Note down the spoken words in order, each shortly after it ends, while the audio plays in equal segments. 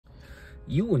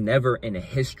You will never in the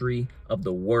history of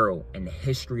the world, in the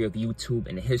history of YouTube,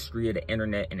 in the history of the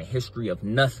internet, in the history of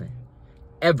nothing,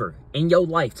 ever in your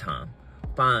lifetime,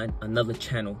 find another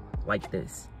channel like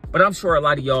this. But I'm sure a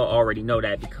lot of y'all already know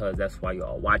that because that's why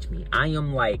y'all watch me. I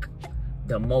am like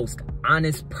the most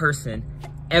honest person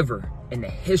ever in the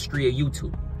history of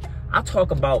YouTube. I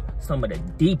talk about some of the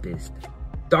deepest,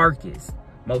 darkest,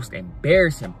 most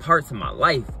embarrassing parts of my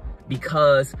life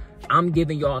because I'm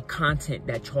giving y'all content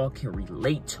that y'all can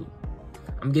relate to.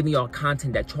 I'm giving y'all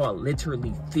content that y'all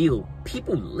literally feel.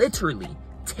 People literally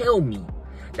tell me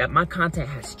that my content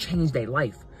has changed their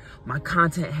life. My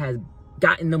content has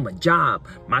gotten them a job.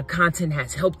 My content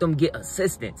has helped them get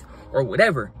assistance or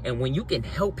whatever. And when you can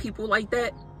help people like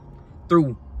that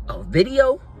through a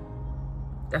video,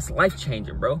 that's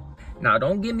life-changing, bro. Now,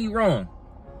 don't get me wrong.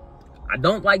 I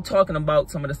don't like talking about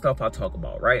some of the stuff I talk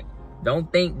about, right?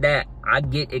 Don't think that I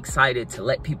get excited to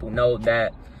let people know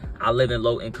that I live in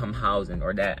low-income housing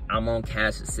or that I'm on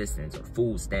cash assistance or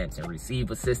food stamps and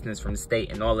receive assistance from the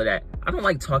state and all of that. I don't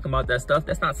like talking about that stuff.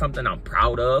 That's not something I'm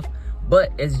proud of,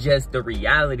 but it's just the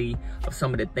reality of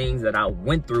some of the things that I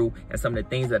went through and some of the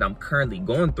things that I'm currently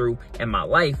going through in my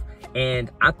life.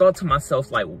 And I thought to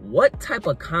myself, like, what type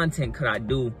of content could I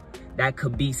do that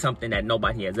could be something that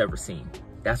nobody has ever seen?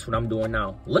 That's what I'm doing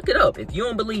now. Look it up. If you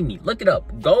don't believe me, look it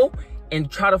up. Go and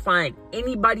try to find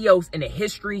anybody else in the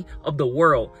history of the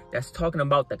world that's talking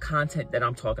about the content that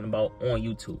I'm talking about on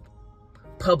YouTube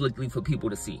publicly for people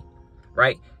to see,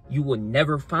 right? You will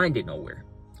never find it nowhere.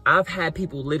 I've had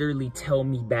people literally tell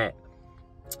me that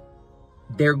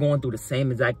they're going through the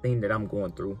same exact thing that I'm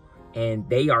going through, and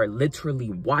they are literally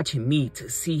watching me to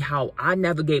see how I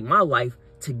navigate my life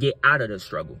to get out of the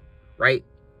struggle, right?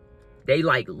 They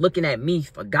like looking at me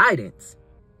for guidance.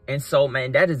 And so,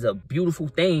 man, that is a beautiful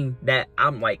thing that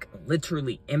I'm like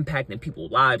literally impacting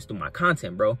people's lives through my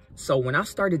content, bro. So when I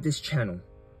started this channel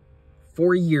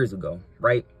 4 years ago,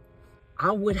 right,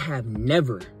 I would have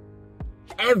never,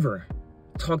 ever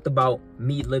talked about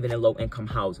me living in low-income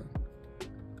housing.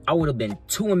 I would have been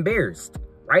too embarrassed,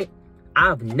 right?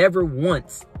 I've never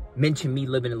once mentioned me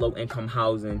living in low-income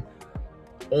housing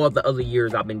all the other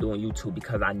years I've been doing YouTube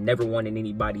because I never wanted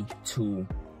anybody to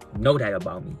know that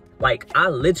about me. Like, I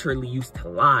literally used to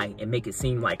lie and make it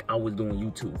seem like I was doing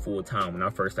YouTube full time when I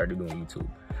first started doing YouTube.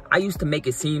 I used to make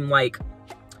it seem like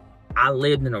I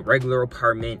lived in a regular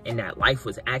apartment and that life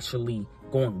was actually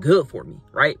going good for me,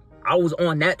 right? I was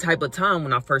on that type of time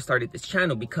when I first started this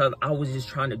channel because I was just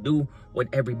trying to do what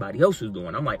everybody else was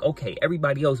doing. I'm like, okay,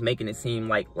 everybody else making it seem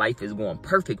like life is going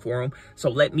perfect for them, so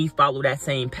let me follow that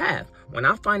same path. When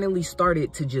I finally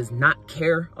started to just not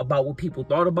care about what people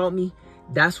thought about me,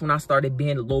 that's when I started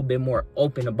being a little bit more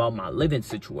open about my living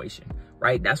situation,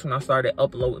 right? That's when I started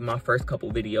uploading my first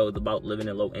couple videos about living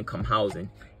in low-income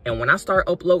housing. And when I started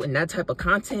uploading that type of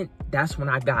content, that's when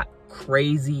I got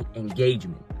crazy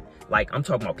engagement. Like, I'm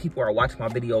talking about people are watching my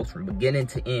videos from beginning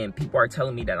to end. People are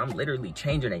telling me that I'm literally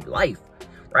changing their life,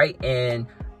 right? And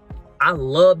I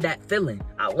love that feeling.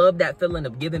 I love that feeling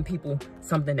of giving people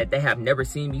something that they have never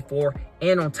seen before.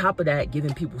 And on top of that,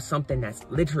 giving people something that's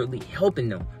literally helping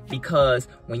them. Because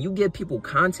when you give people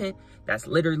content that's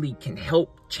literally can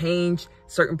help change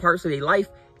certain parts of their life,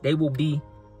 they will be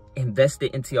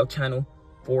invested into your channel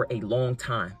for a long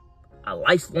time. A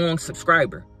lifelong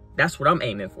subscriber. That's what I'm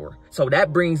aiming for. So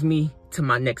that brings me to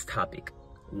my next topic.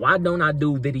 Why don't I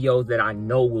do videos that I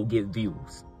know will get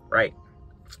views, right?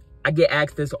 I get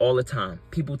asked this all the time.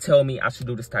 People tell me I should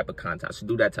do this type of content. I should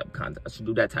do that type of content. I should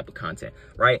do that type of content,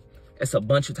 right? It's a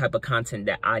bunch of type of content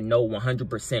that I know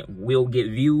 100% will get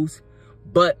views,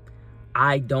 but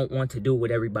I don't want to do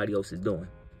what everybody else is doing.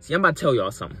 See, I'm about to tell y'all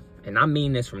something, and I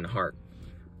mean this from the heart.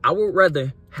 I would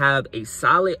rather have a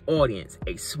solid audience,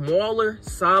 a smaller,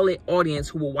 solid audience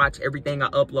who will watch everything I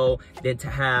upload than to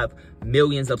have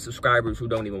millions of subscribers who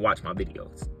don't even watch my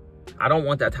videos. I don't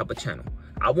want that type of channel.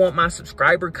 I want my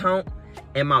subscriber count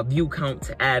and my view count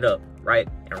to add up, right?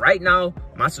 And right now,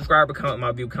 my subscriber count and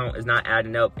my view count is not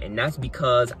adding up. And that's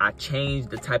because I changed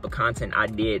the type of content I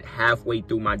did halfway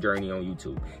through my journey on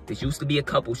YouTube. This used to be a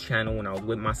couples channel when I was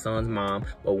with my son's mom.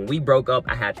 But when we broke up,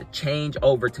 I had to change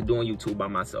over to doing YouTube by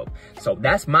myself. So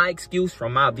that's my excuse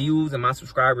from my views and my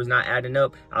subscribers not adding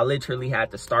up. I literally had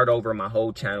to start over my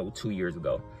whole channel 2 years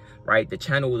ago, right? The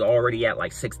channel was already at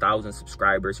like 6,000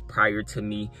 subscribers prior to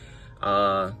me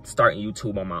starting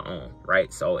YouTube on my own,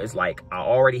 right? So it's like I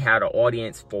already had an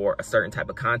audience for a certain type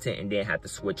of content and then had to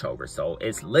switch over. So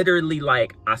it's literally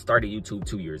like I started YouTube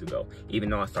 2 years ago,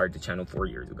 even though I started the channel 4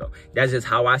 years ago. That's just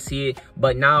how I see it.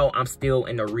 But now I'm still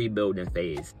in the rebuilding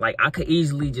phase. Like I could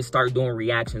easily just start doing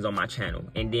reactions on my channel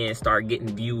and then start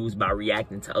getting views by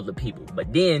reacting to other people.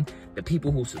 But then the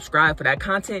people who subscribe for that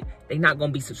content, they're not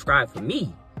gonna be subscribed for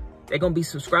me. They're gonna be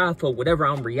subscribed for whatever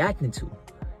I'm reacting to.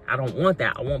 I don't want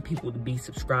that. I want people to be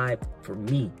subscribed for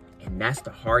me. And that's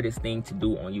the hardest thing to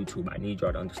do on YouTube. I need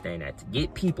y'all to understand that. To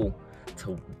get people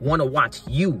to want to watch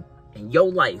you and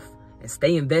your life and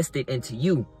stay invested into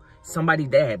you. Somebody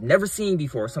that I have never seen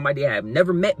before, somebody I have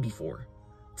never met before.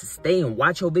 To stay and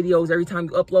watch your videos every time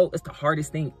you upload, it's the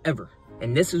hardest thing ever.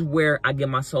 And this is where I give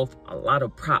myself a lot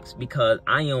of props because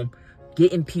I am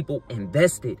getting people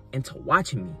invested into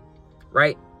watching me,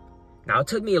 right? Now, it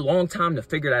took me a long time to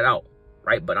figure that out.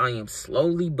 Right, but I am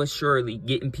slowly but surely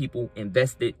getting people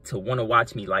invested to want to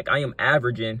watch me. Like I am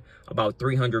averaging about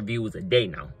 300 views a day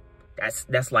now.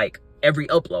 That's like every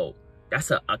upload. That's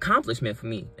an accomplishment for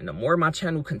me. And the more my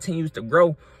channel continues to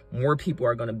grow, more people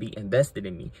are going to be invested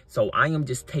in me. So I am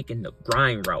just taking the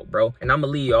grind route, bro. And I'm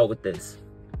gonna leave y'all with this.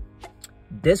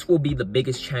 This will be the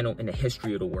biggest channel in the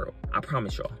history of the world. I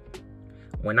promise y'all.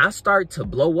 When I start to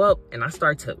blow up and I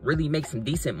start to really make some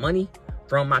decent money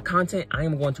from my content, I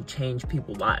am going to change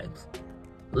people's lives.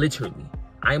 Literally.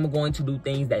 I am going to do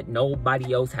things that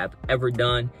nobody else have ever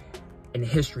done in the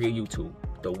history of YouTube.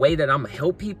 The way that I'm gonna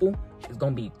help people is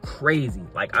gonna be crazy.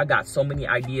 Like I got so many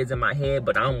ideas in my head,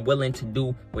 but I'm willing to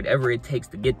do whatever it takes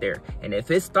to get there. And if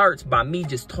it starts by me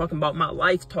just talking about my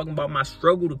life, talking about my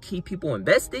struggle to keep people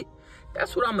invested,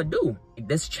 that's what I'm gonna do.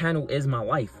 This channel is my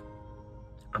life.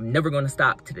 I'm never gonna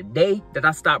stop to the day that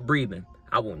I stop breathing.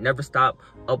 I will never stop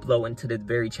uploading to this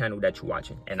very channel that you're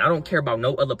watching. And I don't care about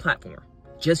no other platform,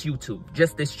 just YouTube,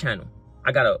 just this channel.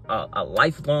 I got a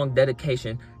lifelong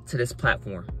dedication to this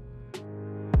platform.